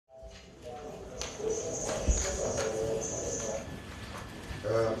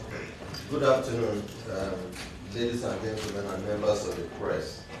Good afternoon, ladies and gentlemen and members of the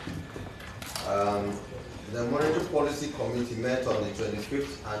press. The Monetary Policy Committee met on the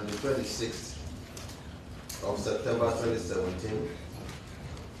 25th and the 26th of September 2017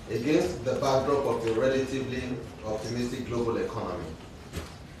 against the backdrop of a relatively optimistic global economy.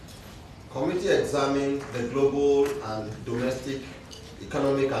 Committee examined the global and domestic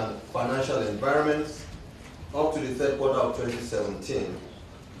economic and financial environments up to the third quarter of 2017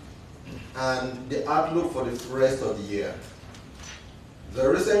 and the outlook for the rest of the year. The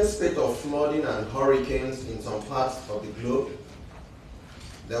recent spate of flooding and hurricanes in some parts of the globe,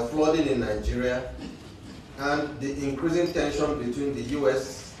 the flooding in Nigeria, and the increasing tension between the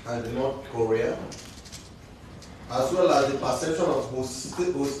US and North Korea, as well as the perception of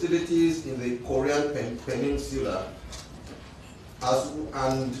hostilities in the Korean Peninsula,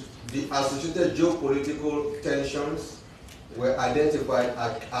 and the associated geopolitical tensions were identified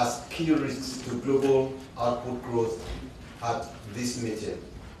as key risks to global output growth at this meeting.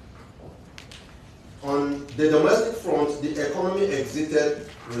 On the domestic front, the economy exited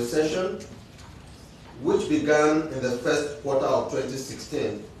recession, which began in the first quarter of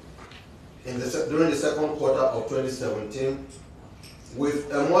 2016, during the second quarter of 2017,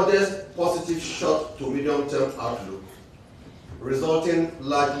 with a modest positive short to medium-term outlook, resulting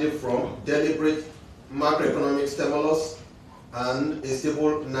largely from deliberate macroeconomic stimulus and a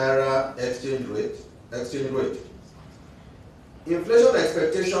stable naira exchange rate. Inflation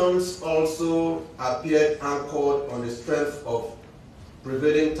expectations also appeared anchored on the strength of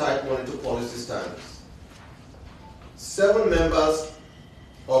prevailing tight monetary policy stance. 7 members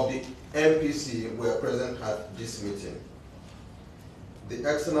of the MPC were present at this meeting. The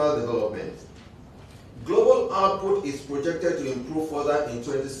external development. Global output is projected to improve further in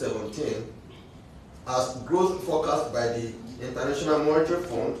 2017 as growth forecast by the International Monetary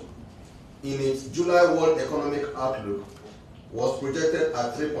Fund in its July World Economic Outlook was projected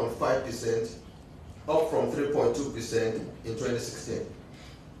at 3.5%, up from 3.2% in 2016.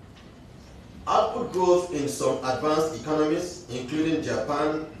 Output growth in some advanced economies, including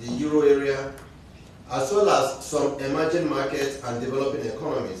Japan, the Euro area, as well as some emerging markets and developing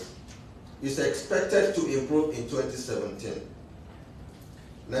economies, is expected to improve in 2017.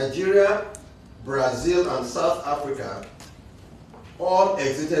 Nigeria, Brazil, and South Africa all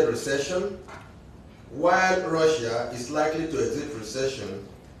exited recession, while Russia is likely to exit recession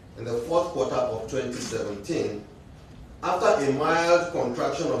in the fourth quarter of 2017 after a mild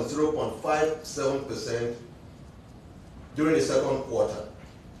contraction of 0.57% during the second quarter.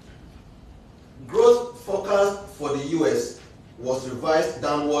 Growth forecast for the US was revised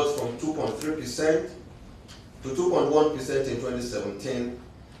downwards from 2.3% to 2.1% in 2017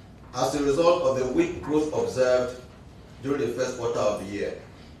 as a result of the weak growth observed during the first quarter of the year.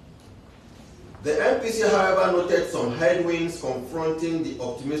 The MPC, however, noted some headwinds confronting the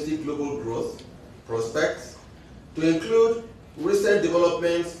optimistic global growth prospects, to include recent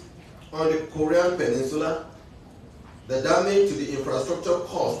developments on the Korean Peninsula, the damage to the infrastructure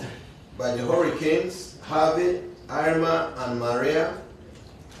caused by the hurricanes Harvey, Irma, and Maria,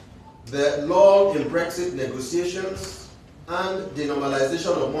 the lull in Brexit negotiations, and the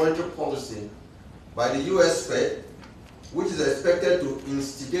normalization of monetary policy by the US Fed, which is expected to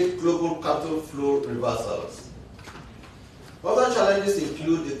instigate global capital flow reversals. Other challenges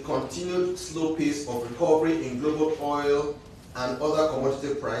include the continued slow pace of recovery in global oil and other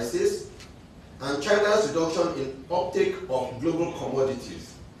commodity prices, and China's reduction in uptake of global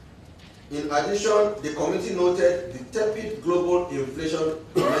commodities. In addition, the committee noted the tepid global inflation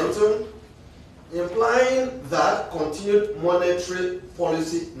momentum, implying that continued monetary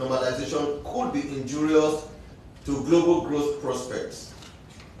policy normalization could be injurious to global growth prospects.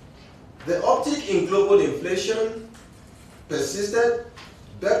 The uptick in global inflation persisted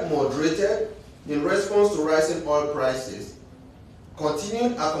but moderated in response to rising oil prices,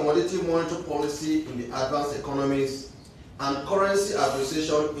 continued accommodative monetary policy in the advanced economies, and currency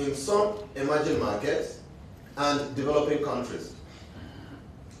appreciation in some emerging markets and developing countries.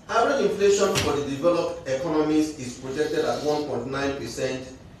 Average inflation for the developed economies is projected at 1.9%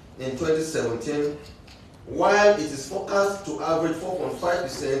 in 2017, while it is forecast to average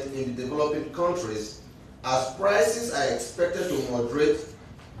 4.5% in the developing countries, as prices are expected to moderate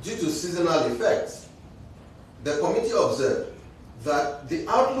due to seasonal effects. The committee observed that the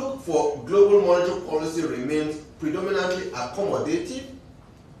outlook for global monetary policy remains predominantly accommodative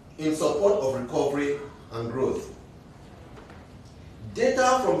in support of recovery and growth.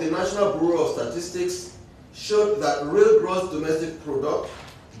 Data from the National Bureau of Statistics showed that real gross domestic product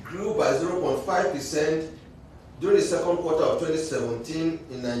grew by 0.5% during the second quarter of 2017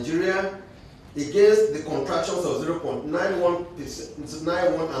 in Nigeria against the contractions of 0.91%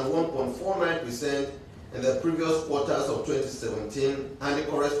 and 1.49% in the previous quarters of 2017 and the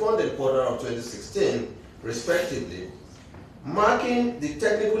corresponding quarter of 2016, respectively, marking the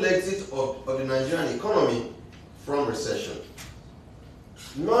technical exit of the Nigerian economy from recession.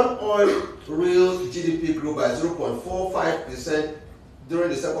 Non-oil real GDP grew by 0.45% during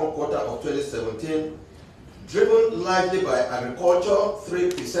the second quarter of 2017, driven largely by agriculture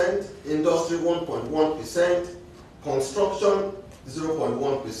 3%, industry 1.1%, construction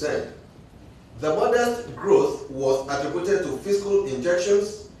 0.1%. The modest growth was attributed to fiscal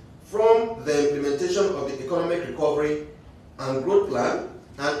injections from the implementation of the Economic Recovery and Growth Plan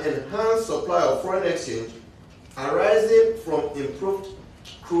and enhanced supply of foreign exchange arising from improved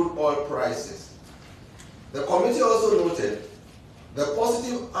crude oil prices. The committee also noted the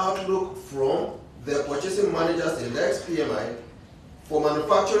positive outlook from the Purchasing Managers Index (PMI) for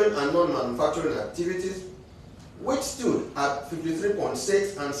manufacturing and non-manufacturing activities, which stood at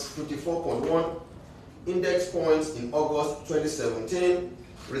 53.6 and 54.1 index points in August 2017,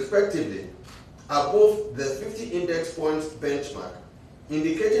 respectively, above the 50 index points benchmark,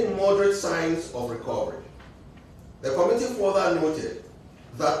 indicating moderate signs of recovery. The committee further noted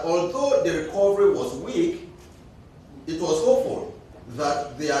that although the recovery was weak, it was hopeful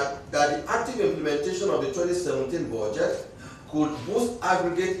that the active implementation of the 2017 budget could boost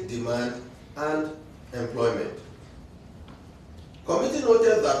aggregate demand and employment. Committee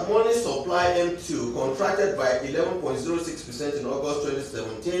noted that money supply M2 contracted by 11.06% in August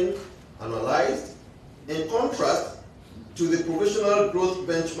 2017, annualized, in contrast to the provisional growth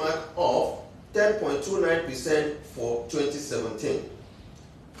benchmark of 10.29% for 2017.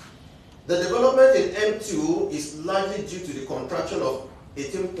 The development in M2 is largely due to the contraction of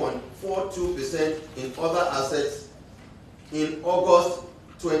 18.42% in other assets in August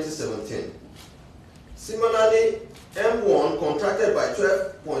 2017. Similarly, M1 contracted by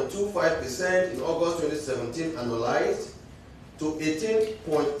 12.25% in August 2017, annualized to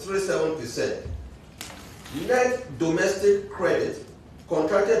 18.37%. Net domestic credit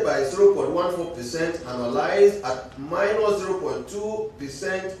contracted by 0.14%, annualized at minus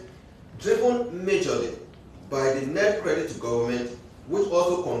 0.2%, driven majorly by the net credit to government, which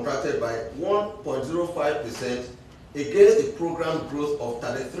also contracted by 1.05% against the program growth of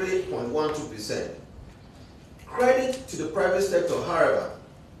 33.12%. Credit to the private sector, however,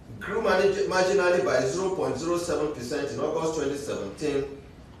 grew marginally by 0.07% in August 2017,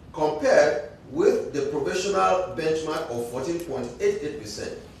 compared with the provisional benchmark of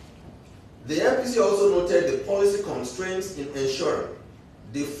 14.88%. The MPC also noted the policy constraints in ensuring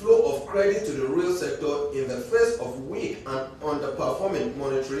the flow of credit to the real sector in the face of weak and underperforming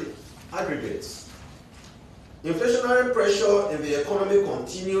monetary aggregates. Inflationary pressure in the economy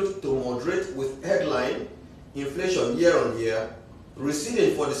continued to moderate, with headline inflation year-on-year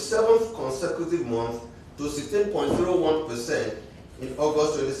receding for the 7th consecutive month to 16.01% in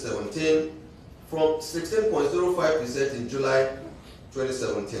August 2017 from 16.05% in July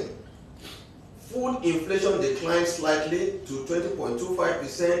 2017. Food inflation declined slightly to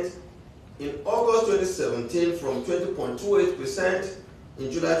 20.25% in August 2017 from 20.28%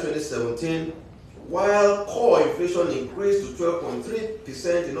 in July 2017, while core inflation increased to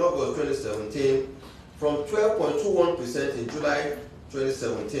 12.3% in August 2017 from 12.21% in July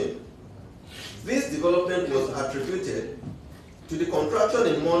 2017. This development was attributed to the contraction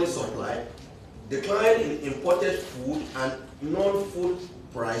in money supply, decline in imported food and non-food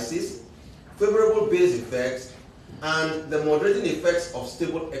prices, favorable base effects, and the moderating effects of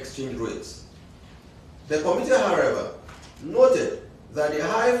stable exchange rates. The committee, however, noted that the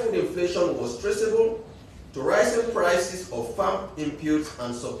high food inflation was traceable to rising prices of farm inputs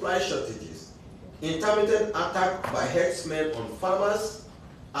and supply shortages, intermittent attack by herdsmen on farmers,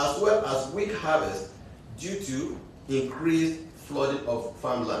 as well as weak harvest due to increased flooding of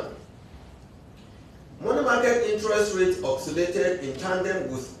farmland. Money market interest rates oscillated in tandem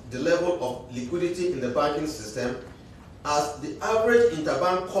with the level of liquidity in the banking system, as the average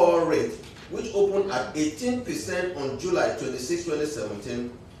interbank core rate, which opened at 18% on July 26,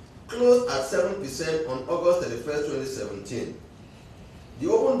 2017, closed at 7% on August 31, 2017.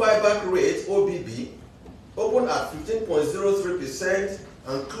 The open buyback rate, OBB, opened at 15.03%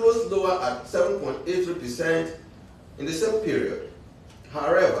 and closed lower at 7.83% in the same period.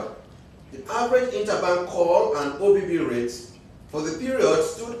 However, the average interbank call and OBB rates for the period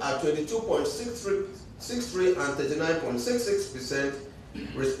stood at 22.63% and 39.66%,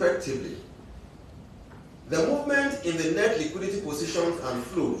 respectively. The movement in the net liquidity positions and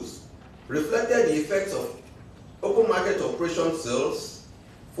flows reflected the effects of open market operation sales,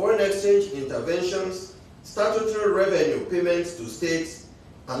 foreign exchange interventions, statutory revenue payments to states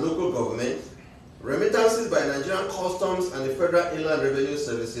and local government, remittances by Nigerian Customs and the Federal Inland Revenue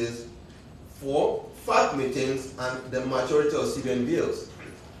Services for FAC meetings and the maturity of CBN bills.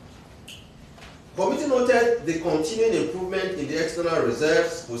 Committee noted the continuing improvement in the external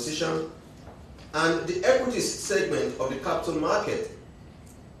reserves position and the equities segment of the capital market.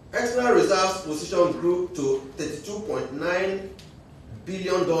 External reserves position grew to $32.9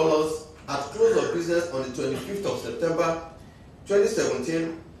 billion at close of business on the 25th of September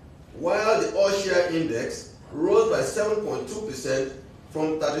 2017, while the all-share index rose by 7.2%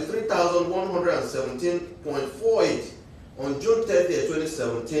 from 33,117.48 on June 30,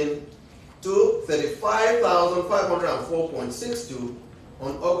 2017 to 35,504.62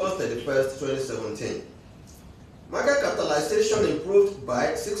 on August 31, 2017. Market capitalization improved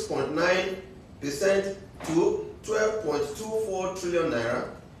by 6.9% to 12.24 trillion naira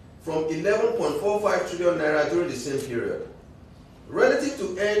from 11.45 trillion naira during the same period. Relative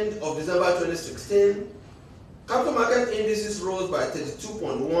to end of December 2016, capital market indices rose by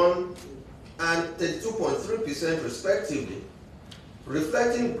 32.1 and 32.3% respectively,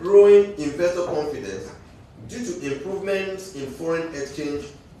 reflecting growing investor confidence due to improvements in foreign exchange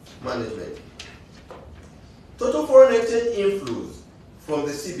management. Total foreign exchange inflows from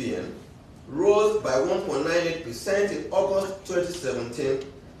the CBN rose by 1.98% in August 2017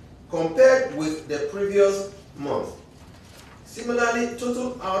 compared with the previous month. Similarly,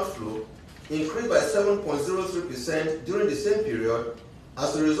 total outflow increased by 7.03% during the same period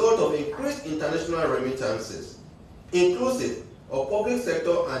as a result of increased international remittances, inclusive of public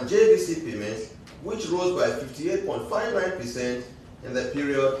sector and JVC payments, which rose by 58.59% in the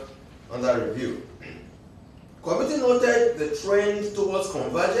period under review. Committee noted the trend towards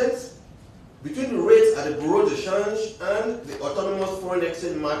convergence between the rates at the Bureau de Change and the autonomous foreign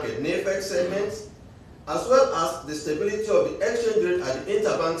exchange market (NAFEX) segments, as well as the stability of the exchange rate at the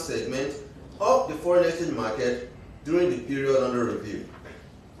interbank segment of the foreign exchange market during the period under review.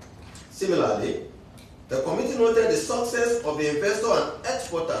 Similarly, the committee noted the success of the investor and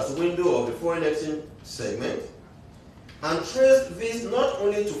exporters window of the foreign exchange segment and traced this not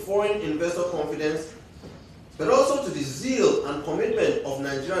only to foreign investor confidence, but also to the zeal and commitment of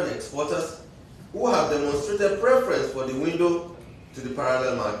Nigerian exporters who have demonstrated preference for the window to the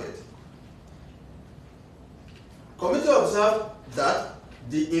parallel market. Committee observed that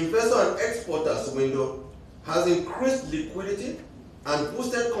the investor and exporters window has increased liquidity and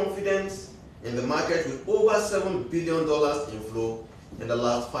boosted confidence in the market with over $7 billion inflow in the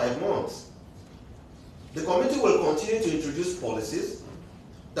last 5 months. The committee will continue to introduce policies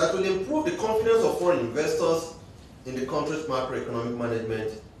that will improve the confidence of foreign investors in the country's macroeconomic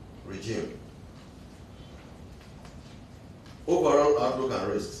management regime. Overall outlook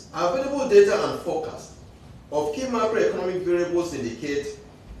and risks. Available data and forecasts of key macroeconomic variables indicate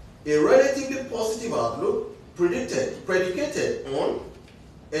a relatively positive outlook predicated on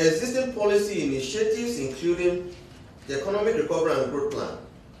existing policy initiatives, including the Economic Recovery and Growth Plan.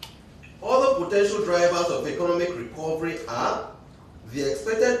 Other potential drivers of economic recovery are the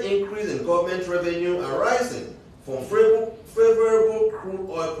expected increase in government revenue arising from favorable crude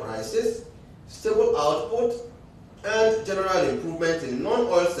oil prices, stable output, and general improvement in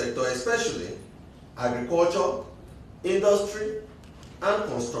non-oil sector, especially agriculture, industry, and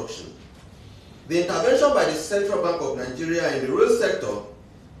construction. The intervention by the Central Bank of Nigeria in the real sector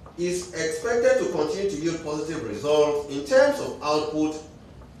is expected to continue to yield positive results in terms of output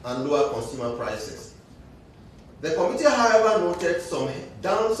and lower consumer prices. The committee, however, noted some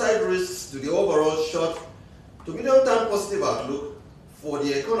downside risks to the overall short to medium-term positive outlook for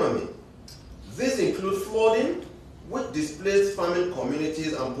the economy. These include flooding, which displaced farming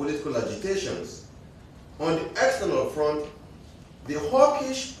communities and political agitations. On the external front, the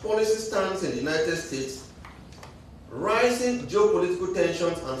hawkish policy stance in the United States, rising geopolitical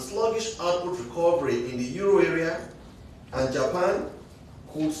tensions and sluggish output recovery in the euro area and Japan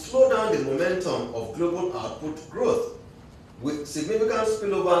could slow down the momentum of global output growth, with significant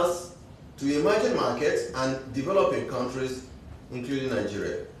spillovers to emerging markets and developing countries, including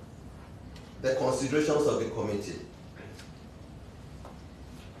Nigeria. The considerations of the committee.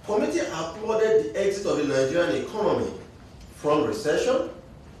 Committee applauded the exit of the Nigerian economy from recession,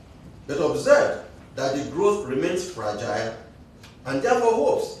 but observed that the growth remains fragile and therefore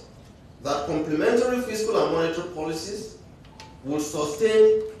hopes that complementary fiscal and monetary policies will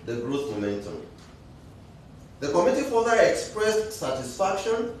sustain the growth momentum. The committee further expressed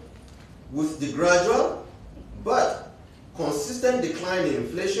satisfaction with the gradual but consistent decline in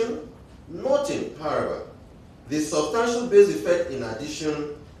inflation, noting, however, the substantial base effect in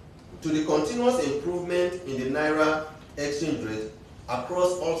addition to the continuous improvement in the Naira exchange rate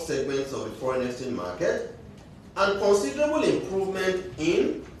across all segments of the foreign exchange market and considerable improvement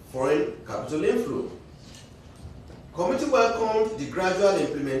in foreign capital inflow. Committee welcomed the gradual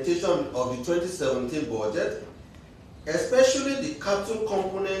implementation of the 2017 budget, especially the capital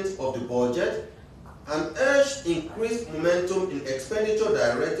component of the budget, and urged increased momentum in expenditure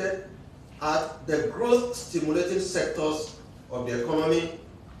directed at the growth-stimulating sectors of the economy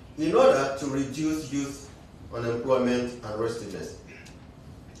in order to reduce youth unemployment and restlessness.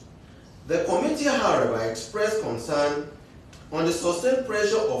 The committee, however, expressed concern on the sustained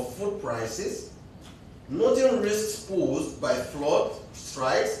pressure of food prices, noting risks posed by flood,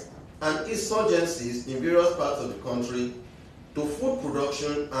 strikes, and insurgencies in various parts of the country to food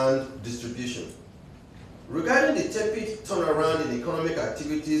production and distribution. Regarding the tepid turnaround in economic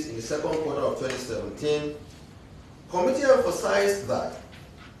activities in the second quarter of 2017, committee emphasized that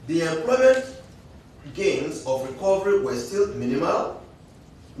the employment gains of recovery were still minimal,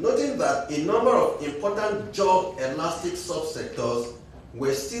 noting that a number of important job-elastic subsectors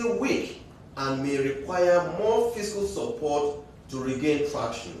were still weak and may require more fiscal support to regain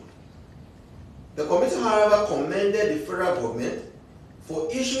traction. The committee, however, commended the federal government for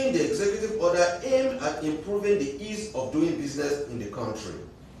issuing the executive order aimed at improving the ease of doing business in the country.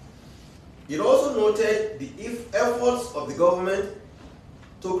 It also noted the efforts of the government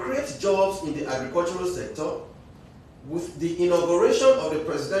to create jobs in the agricultural sector with the inauguration of the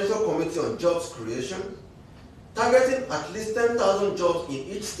Presidential Committee on Jobs Creation, targeting at least 10,000 jobs in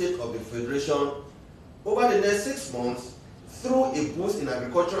each state of the Federation over the next 6 months through a boost in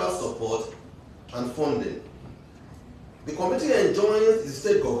agricultural support and funding. The committee enjoins the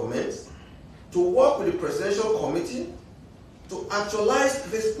state governments to work with the Presidential Committee to actualize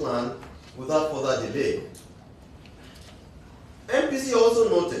this plan without further delay. MPC also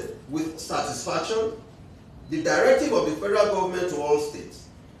noted with satisfaction the directive of the federal government to all states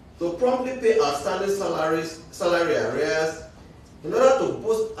to promptly pay outstanding salary arrears in order to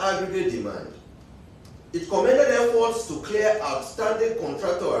boost aggregate demand. It commended efforts to clear outstanding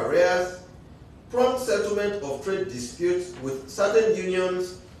contractor arrears, prompt settlement of trade disputes with certain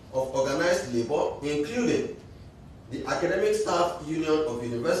unions of organized labor, including the Academic Staff Union of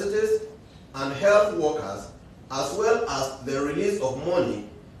Universities and health workers, as well as the release of money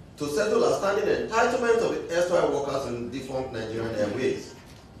to settle outstanding entitlements of the erstwhile workers in defunct Nigerian Airways.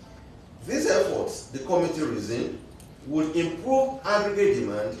 These efforts, the committee reasoned, would improve aggregate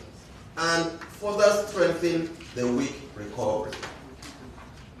demand and further strengthen the weak recovery.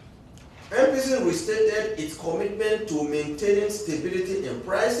 MPC restated its commitment to maintaining stability in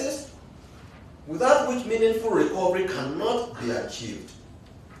prices, without which meaningful recovery cannot be achieved.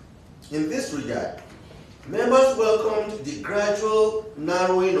 In this regard, members welcomed the gradual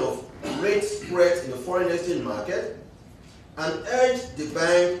narrowing of rate spreads in the foreign exchange market and urged the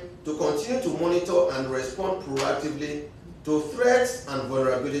bank to continue to monitor and respond proactively to threats and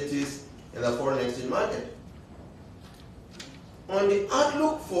vulnerabilities in the foreign exchange market. On the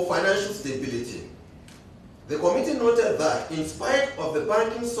outlook for financial stability, the committee noted that in spite of the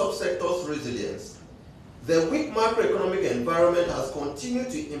banking subsector's resilience, the weak macroeconomic environment has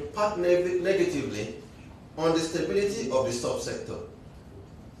continued to impact negatively on the stability of the subsector.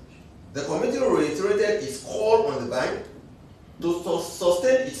 The committee reiterated its call on the bank to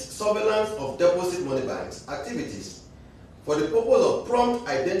sustain its surveillance of deposit money banks' activities for the purpose of prompt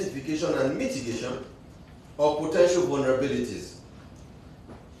identification and mitigation of potential vulnerabilities.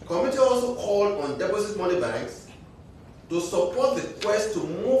 The committee also called on deposit money banks to support the quest to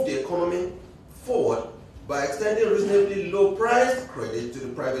move the economy forward by extending reasonably low-priced credit to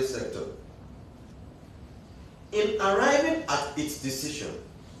the private sector. In arriving at its decision,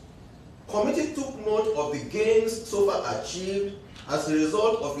 committee took note of the gains so far achieved as a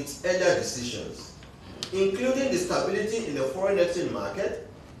result of its earlier decisions, including the stability in the foreign exchange market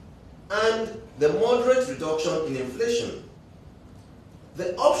and the moderate reduction in inflation.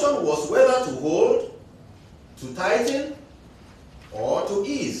 The option was whether to hold, to tighten, or to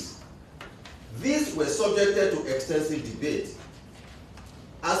ease. These were subjected to extensive debate.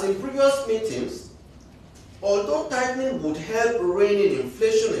 As in previous meetings, although tightening would help rein in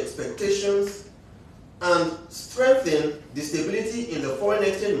inflation expectations and strengthen the stability in the foreign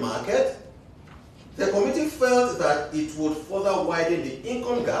exchange market, the committee felt that it would further widen the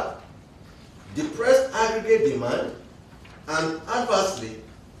income gap, depress aggregate demand, and adversely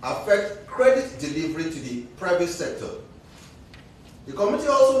affect credit delivery to the private sector. The committee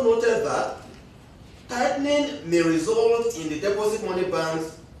also noted that tightening may result in the deposit money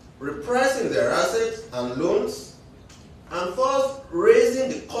banks repricing their assets and loans and thus raising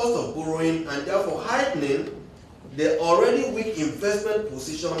the cost of borrowing and therefore heightening the already weak investment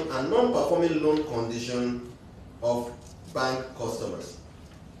position and non-performing loan condition of bank customers.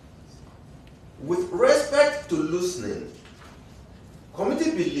 With respect to loosening,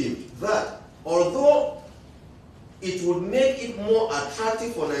 committee believed that although it would make it more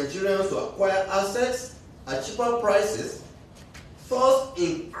attractive for Nigerians to acquire assets at cheaper prices, thus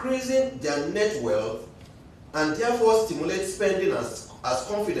increasing their net wealth and therefore stimulate spending as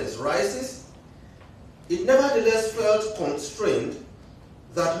confidence rises, it nevertheless felt constrained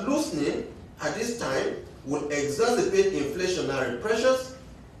that loosening at this time will exacerbate inflationary pressures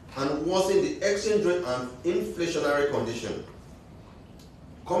and worsen the exchange rate and inflationary condition.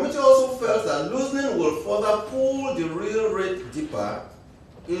 Committee also felt that loosening will further pull the real rate deeper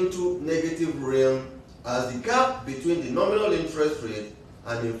into negative realm as the gap between the nominal interest rate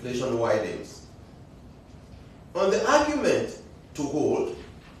and inflation widens. On the argument to hold,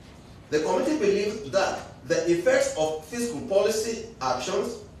 the committee believes that the effects of fiscal policy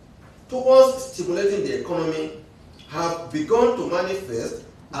actions towards stimulating the economy have begun to manifest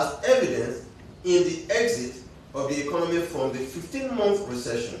as evidence in the exit of the economy from the 15-month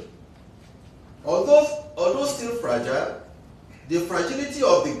recession. Although still fragile, the fragility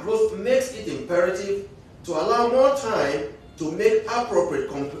of the growth makes it imperative to allow more time to make appropriate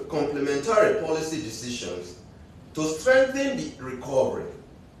complementary policy decisions to strengthen the recovery.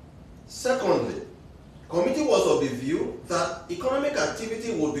 Secondly, committee was of the view that economic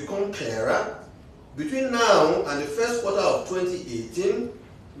activity would become clearer between now and the first quarter of 2018,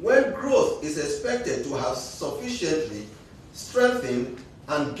 when growth is expected to have sufficiently strengthened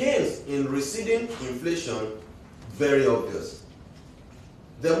and gains in receding inflation very obvious.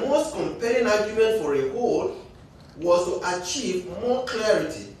 The most compelling argument for a hold was to achieve more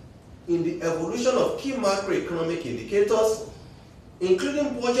clarity in the evolution of key macroeconomic indicators,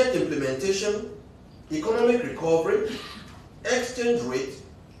 including budget implementation, economic recovery, exchange rate,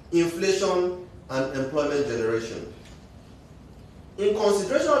 inflation, and employment generation. In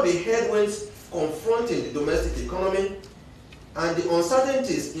consideration of the headwinds confronting the domestic economy and the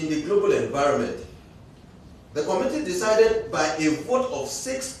uncertainties in the global environment, the committee decided by a vote of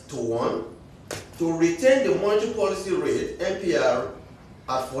 6-1 to retain the monetary policy rate, MPR,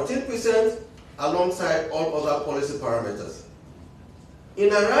 at 14% alongside all other policy parameters.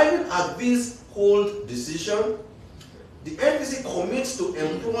 In arriving at this hold decision, the MPC commits to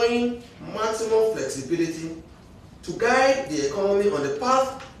employing maximum flexibility to guide the economy on the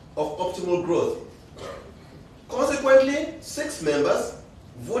path of optimal growth. Consequently, 6 members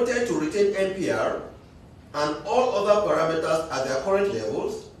voted to retain MPR and all other parameters at their current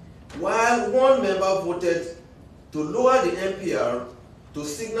levels, while 1 member voted to lower the MPR to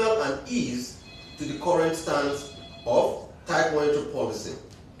signal an ease to the current stance of tight monetary policy.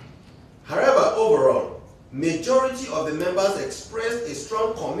 However, overall, majority of the members expressed a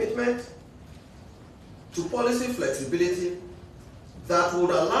strong commitment to policy flexibility that would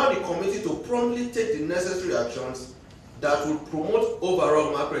allow the committee to promptly take the necessary actions that would promote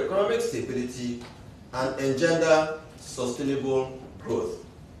overall macroeconomic stability and engender sustainable growth.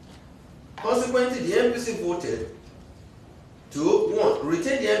 Consequently, the MPC voted to 1.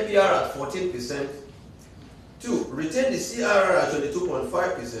 Retain the MPR at 14%, 2. Retain the CRR at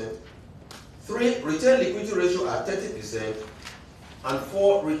 22.5%, 3. Retain liquidity ratio at 30%, and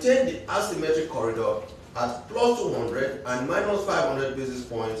 4. Retain the asymmetric corridor at plus 200 and minus 500 basis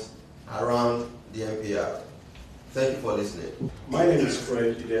points around the MPR. Thank you for listening. My name is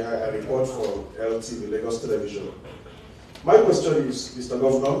Fred Ideha. I report for LTV, Lagos Television. My question is, Mr.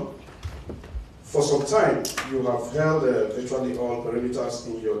 Governor, for some time you have held virtually all perimeters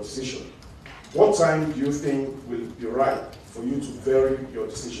in your decision. What time do you think will be right for you to vary your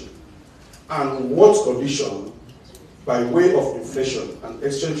decision? And what condition, by way of inflation and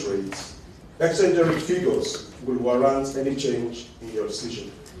exchange rates, exchange rate figures will warrant any change in your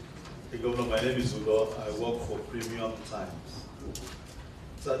decision? Hey, Governor, my name is Udo. I work for Premium Times.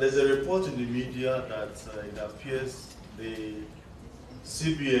 So there's a report in the media that it appears the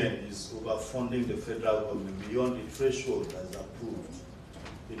CBN is overfunding the federal government beyond the threshold that's approved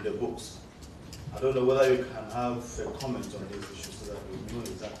in the books. I don't know whether you can have a comment on this issue so that we know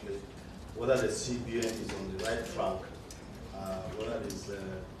exactly whether the CBN is on the right track, whether it is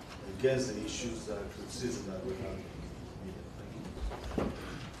against the issues criticism that we have. Thank you.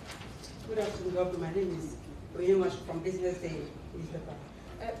 Good afternoon, Governor. My name is Oyemash from Business Day newspaper.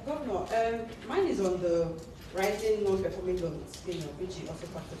 Governor, mine is on the rising non-performing loans, which you also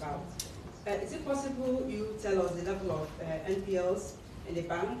talked about. Is it possible you tell us the level of NPLs in the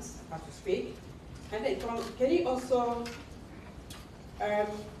banks as we speak? And then can you also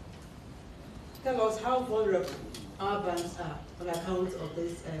tell us how vulnerable our banks are on account of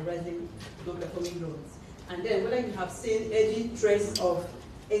this rising non-performing loans? And then whether you have seen any trace of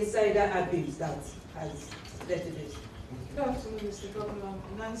insider abuse that has led to this. Good afternoon, Mr. Governor.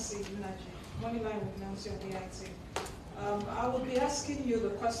 Nancy Munachi, Moneyline with Nancy on the IT. I will be asking you the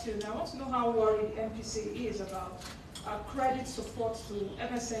question. I want to know how worried MPC is about credit support to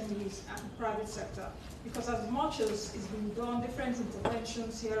MSMEs and private sector. Because as much as it's been done, different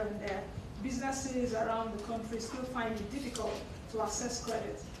interventions here and there, businesses around the country still find it difficult to access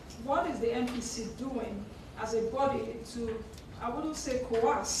credit. What is the MPC doing as a body to, I wouldn't say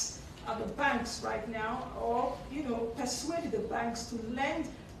coerce the banks right now, or persuade the banks to lend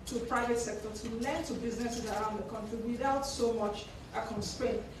to private sector, to lend to businesses around the country without so much a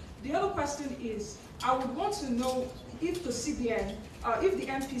constraint? The other question is, I would want to know if the CBN, if the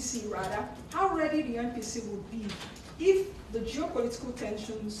MPC rather, how ready the MPC would be if the geopolitical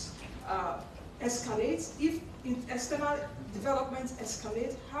tensions escalate, if external developments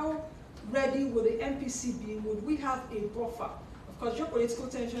escalate, how ready would the MPC be? Would we have a buffer? Of course, geopolitical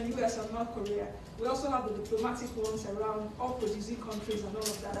tension, US and North Korea. We also have the diplomatic ones around all producing countries and all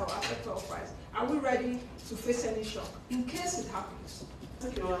of that will affect our price. Are we ready to face any shock in case it happens?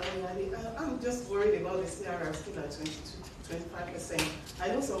 Thank you, I'm just worried about the CRR still at 22–25%. I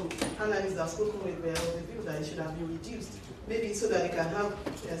know some analysts have spoken with the view that it should have been reduced, maybe so that they can have,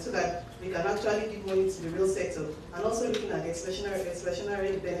 so that we can actually give money to the real sector, and also looking at the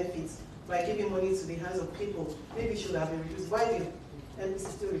expressionary benefits by giving money to the hands of people. Maybe it should have been reduced. Why the MPC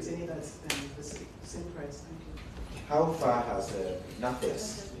still retaining that the same price? Thank you. How far has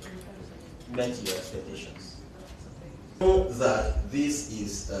NAFEX met your expectations? Know that this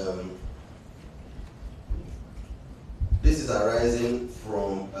is arising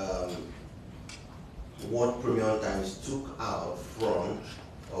from what Premium Times took out from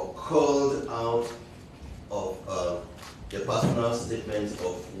or called out of the personal statements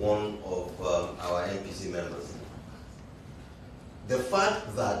of one of our MPC members. The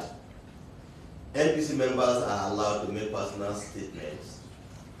fact that MPC members are allowed to make personal statements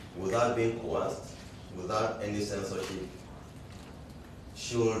without being coerced, without any censorship,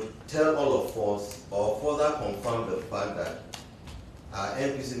 should tell all of us or further confirm the fact that our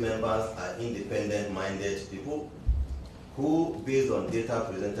MPC members are independent-minded people who, based on data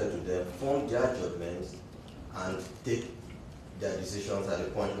presented to them, form their judgments and take their decisions at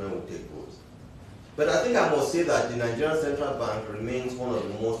the point when we take votes. But I think I must say that the Nigerian Central Bank remains one of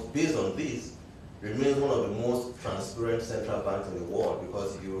the most, based on this, remains one of the most transparent central banks in the world,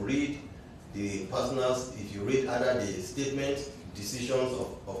 because if you read the personals, if you read either the statements, decisions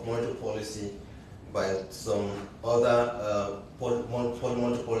of monetary policy by some other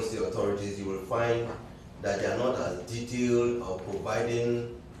monetary policy authorities, you will find that they are not as detailed or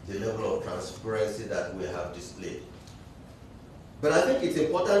providing the level of transparency that we have displayed. But I think it's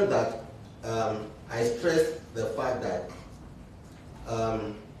important that I stress the fact that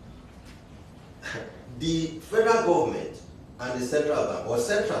the federal government and the central bank, or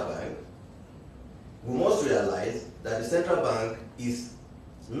central bank, we must realize that the central bank is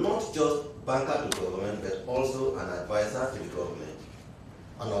not just banker to government, but also an advisor to the government.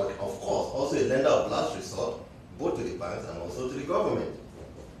 And of course, also a lender of last resort, both to the banks and also to the government.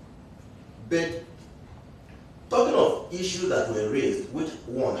 But talking of issues that were raised, which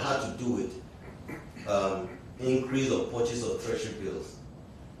one had to do with increase of purchase of treasury bills,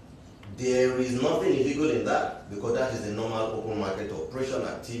 there is nothing illegal in that, because that is a normal open market operation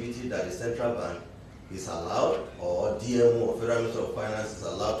activity that the central bank is allowed, or DMO, or Federal Ministry of Finance, is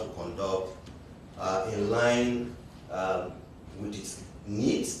allowed to conduct in line with its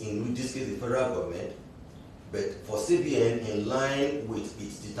needs, in this case the federal government, but for CBN in line with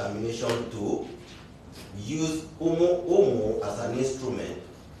its determination to use OMO as an instrument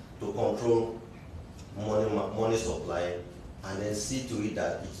to control money supply, and then see to it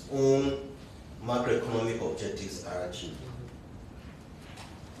that its own macroeconomic objectives are achieved.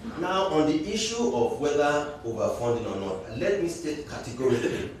 Now, on the issue of whether overfunding or not, let me state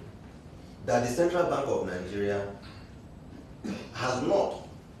categorically that the Central Bank of Nigeria has not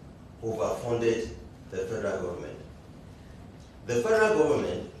overfunded the federal government. The federal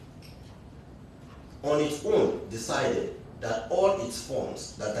government, on its own, decided that all its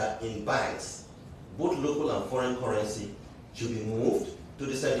funds that are in banks, both local and foreign currency, should be moved to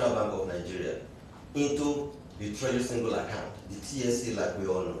the Central Bank of Nigeria into the Treasury Single Account, the TSC, like we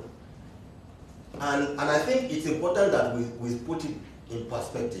all know. And I think it's important that we put it in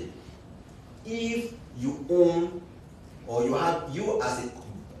perspective. If you own, or you as a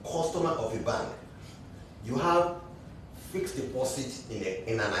customer of a bank, you have fixed deposit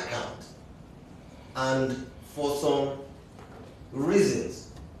in an account, and for some reasons,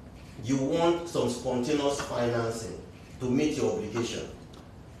 you want some spontaneous financing to meet your obligation.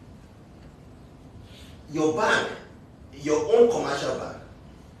 Your bank, your own commercial bank,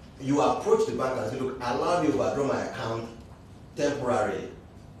 you approach the bank and say, look, allow me to overdraw my account temporarily.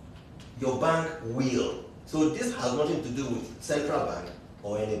 Your bank will. So this has nothing to do with central bank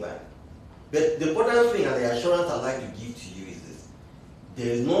or any bank. But the important thing and the assurance I'd like to give to you is this.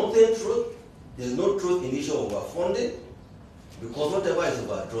 There is nothing truth. There is no truth in the issue of overfunding, because whatever is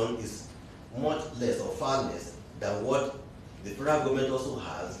overdrawn is much less or far less than what the federal government also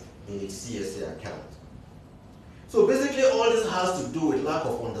has in its CSA account. So basically all this has to do with lack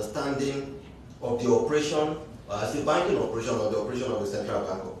of understanding of the operation, the banking operation or the operation of the central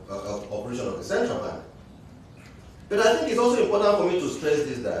bank, operation of the central bank. But I think it's also important for me to stress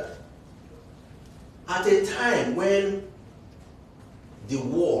this, that at a time when the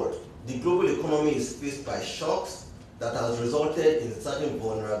world, the global economy is faced by shocks that has resulted in certain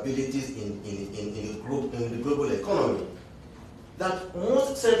vulnerabilities in the global economy, that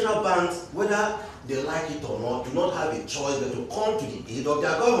most central banks, whether they like it or not, do not have a choice but to come to the aid of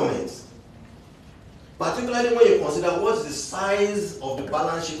their governments. Particularly when you consider what is the size of the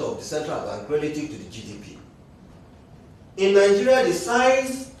balance sheet of the central bank relative to the GDP. In Nigeria, the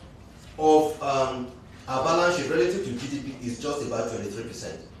size of our balance sheet relative to GDP is just about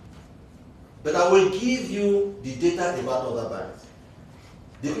 23%. But I will give you the data about other banks.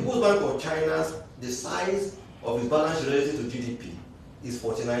 The People's Bank of China's, the size of its balance sheet relative to GDP is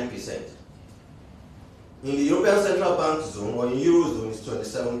 49%. In the European Central Bank zone, or in Eurozone, it's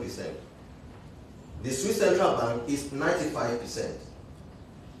 27%. The Swiss Central Bank is 95%.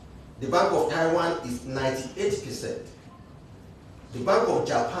 The Bank of Taiwan is 98%. The Bank of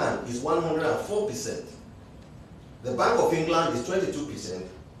Japan is 104%. The Bank of England is 22%,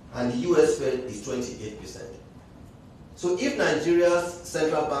 and the US Fed is 28%. So if Nigeria's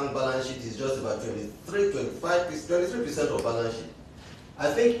central bank balance sheet is just about 23% of balance sheet,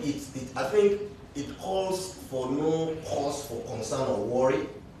 I think it calls for no cause for concern or worry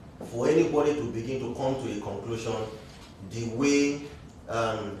for anybody to begin to come to a conclusion the way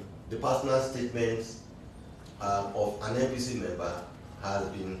the personal statements of an MPC member has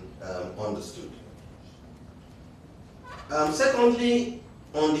been understood. Secondly,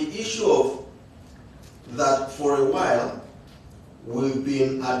 on the issue of that, for a while we've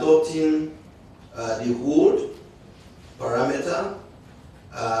been adopting the hold parameter,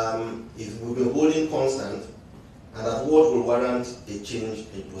 we've been holding constant, and that what will warrant a change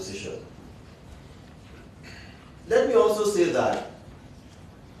in position. Let me also say that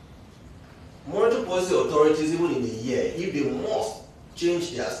monetary policy authorities, even in a year, if they must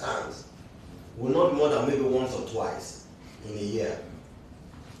change their stance, will not be more than maybe once or twice in a year.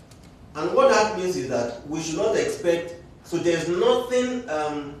 And what that means is that we should not expect, so there's nothing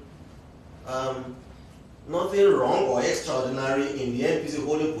nothing wrong or extraordinary in the MPC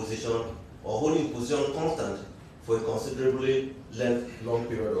holding position or holding position constant for a considerably long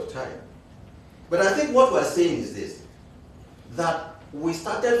period of time. But I think what we're saying is this, that we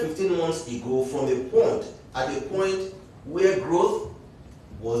started 15 months ago from at a point where growth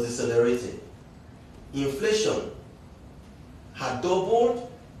was decelerating. Inflation had doubled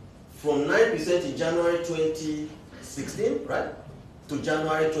from 9% in January 2016, right, to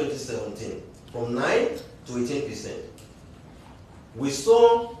January 2017, from 9 to 18%. We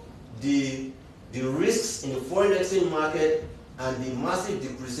saw the risks in the foreign exchange market and the massive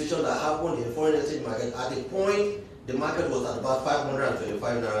depreciation that happened in the foreign exchange market. At a point, the market was at about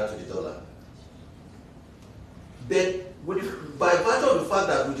 525 naira to the dollar. But by virtue of the fact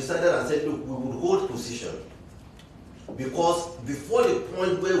that we decided and said, look, we would hold position, because before the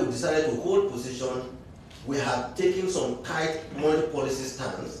point where we decided to hold position, we had taken some tight monetary policy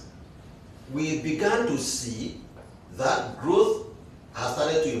stance. We began to see that growth has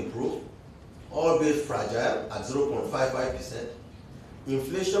started to improve, albeit fragile at 0.55%.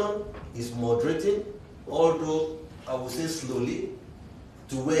 Inflation is moderating, although I would say slowly,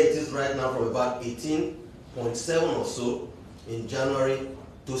 to where it is right now, from about 18.7 or so in January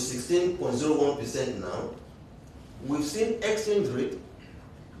to 16.01% now. We've seen exchange rate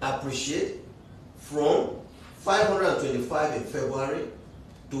appreciate from 525 in February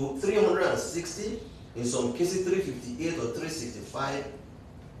to 360, in some cases 358 or 365,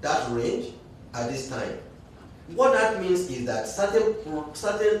 that range at this time. What that means is that certain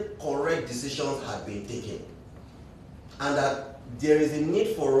correct decisions have been taken, and that there is a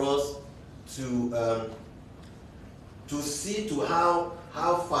need for us to see to how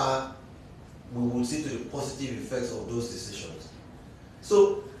far we will see to the positive effects of those decisions.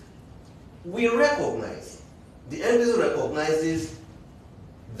 So we recognize, the MPC recognizes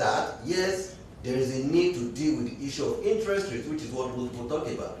that yes, there is a need to deal with the issue of interest rates, which is what we'll talk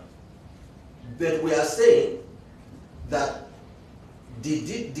about. But we are saying that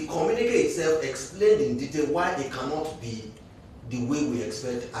the communique itself explained in detail why it cannot be the way we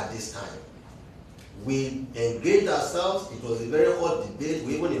expect at this time. We engaged ourselves, it was a very hot debate.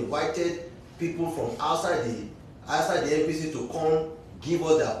 We even invited people from outside the MPC to come give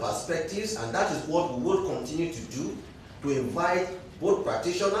us their perspectives, and that is what we will continue to do, to invite both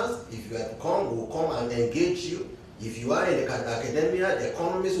practitioners. If you have to come, we will come and engage you. If you are in the academia, the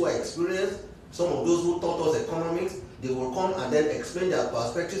economists who are experienced, some of those who taught us economics, they will come and then explain their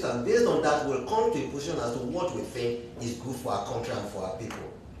perspectives, and based on that, we'll come to a position as to what we think is good for our country and for our people.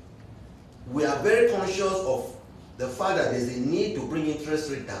 We are very conscious of the fact that there's a need to bring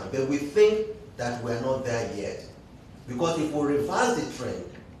interest rate down, but we think that we are not there yet. Because if we reverse the trend,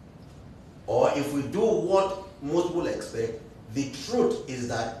 or if we do what most people expect, the truth is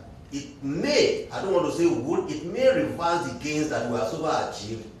that it may, I don't want to say would, it may reverse the gains that we have so far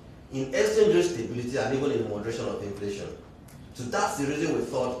achieved in exchange rate stability and even in the moderation of inflation. So that's the reason we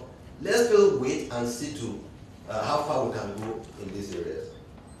thought, let's still wait and see to how far we can go in these areas.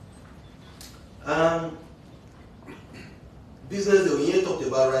 Business that we talked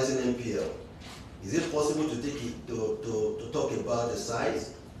about rising NPL. Is it possible to take it to talk about the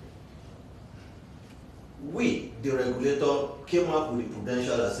size? We, the regulator, came up with a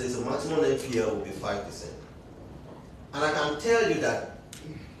prudential that says the maximum NPL will be 5%. And I can tell you that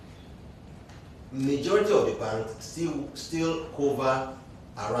majority of the banks still cover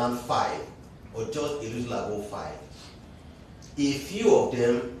around 5 or just a little above 5. A few of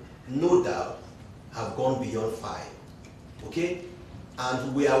them, no doubt, have gone beyond 5. Okay?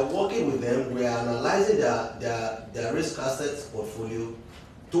 And we are working with them, we are analyzing their risk assets portfolio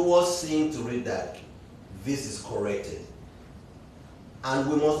towards seeing to it that this is corrected. And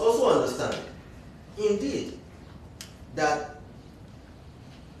we must also understand, indeed, that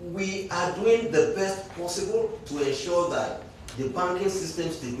we are doing the best possible to ensure that the banking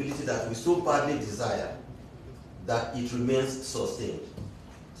system stability that we so badly desire, that it remains sustained.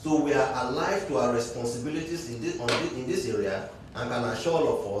 So we are alive to our responsibilities in this area, and can assure all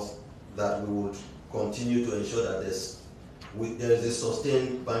of us that we would continue to ensure that there is a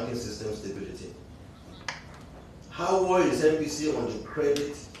sustained banking system stability. How worried is MPC on the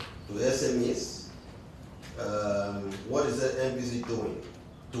credit to SMEs? What is the MPC doing?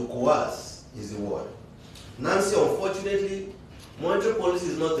 To coerce is the word. Nancy, unfortunately, monetary policy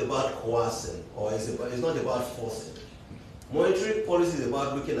is not about coercing, or it's not about forcing. Monetary policy is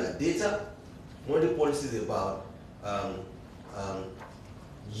about looking at data. Monetary policy is about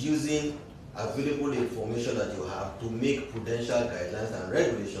using available information that you have to make prudential guidelines and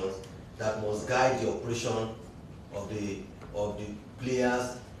regulations that must guide the operation of the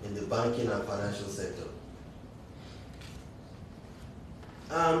players in the banking and financial sector.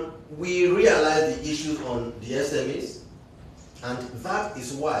 We realize the issues on the SMEs, and that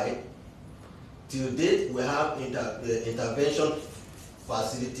is why till date we have intervention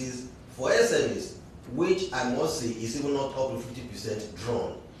facilities for SMEs, which I must say is even not up to 50%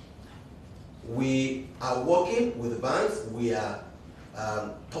 drawn. We are working with the banks, we are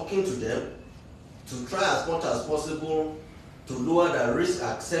talking to them to try as much as possible to lower the risk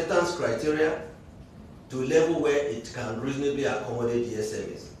acceptance criteria to a level where it can reasonably accommodate the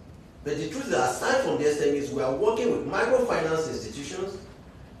SMEs. But the truth is that aside from the SMEs, we are working with microfinance institutions,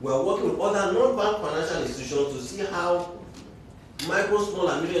 we are working with other non-bank financial institutions to see how micro, small,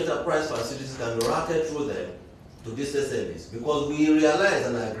 and medium enterprise facilities can be routed through them to these SMEs, because we realize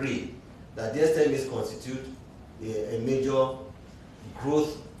and agree that the SMEs constitute a major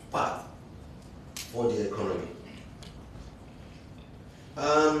growth path for the economy.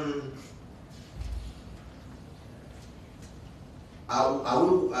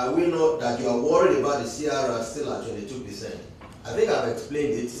 Are we not that you are worried about the CRR still at 22%? I think I've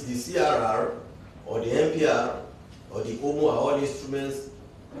explained it. The CRR or the MPR or the OMO are all instruments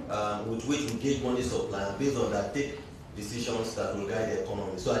with which we gauge money supply, and based on that take decisions that will guide the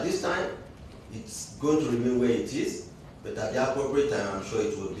economy. So at this time, it's going to remain where it is, but at the appropriate time, I'm sure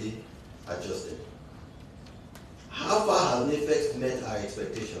it will be adjusted. How far has NAFEX met our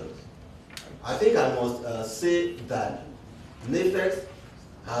expectations? I think I must say that NAFEX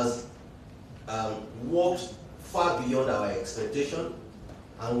has worked far beyond our expectation,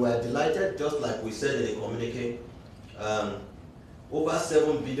 and we are delighted, just like we said in the communique, over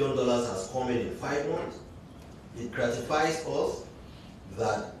 $7 billion has come in 5 months. It gratifies us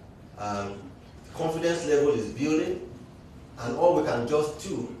that confidence level is building, and all we can just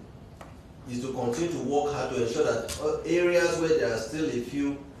do is to continue to work hard to ensure that areas where there are still a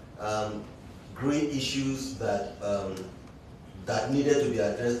few green issues that that needed to be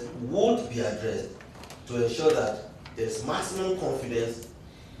addressed would be addressed, to ensure that there's maximum confidence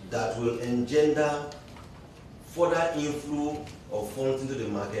that will engender further inflow of funds into the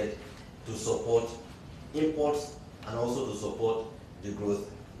market to support imports and also to support the growth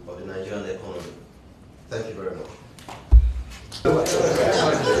of the Nigerian economy. Thank you very much.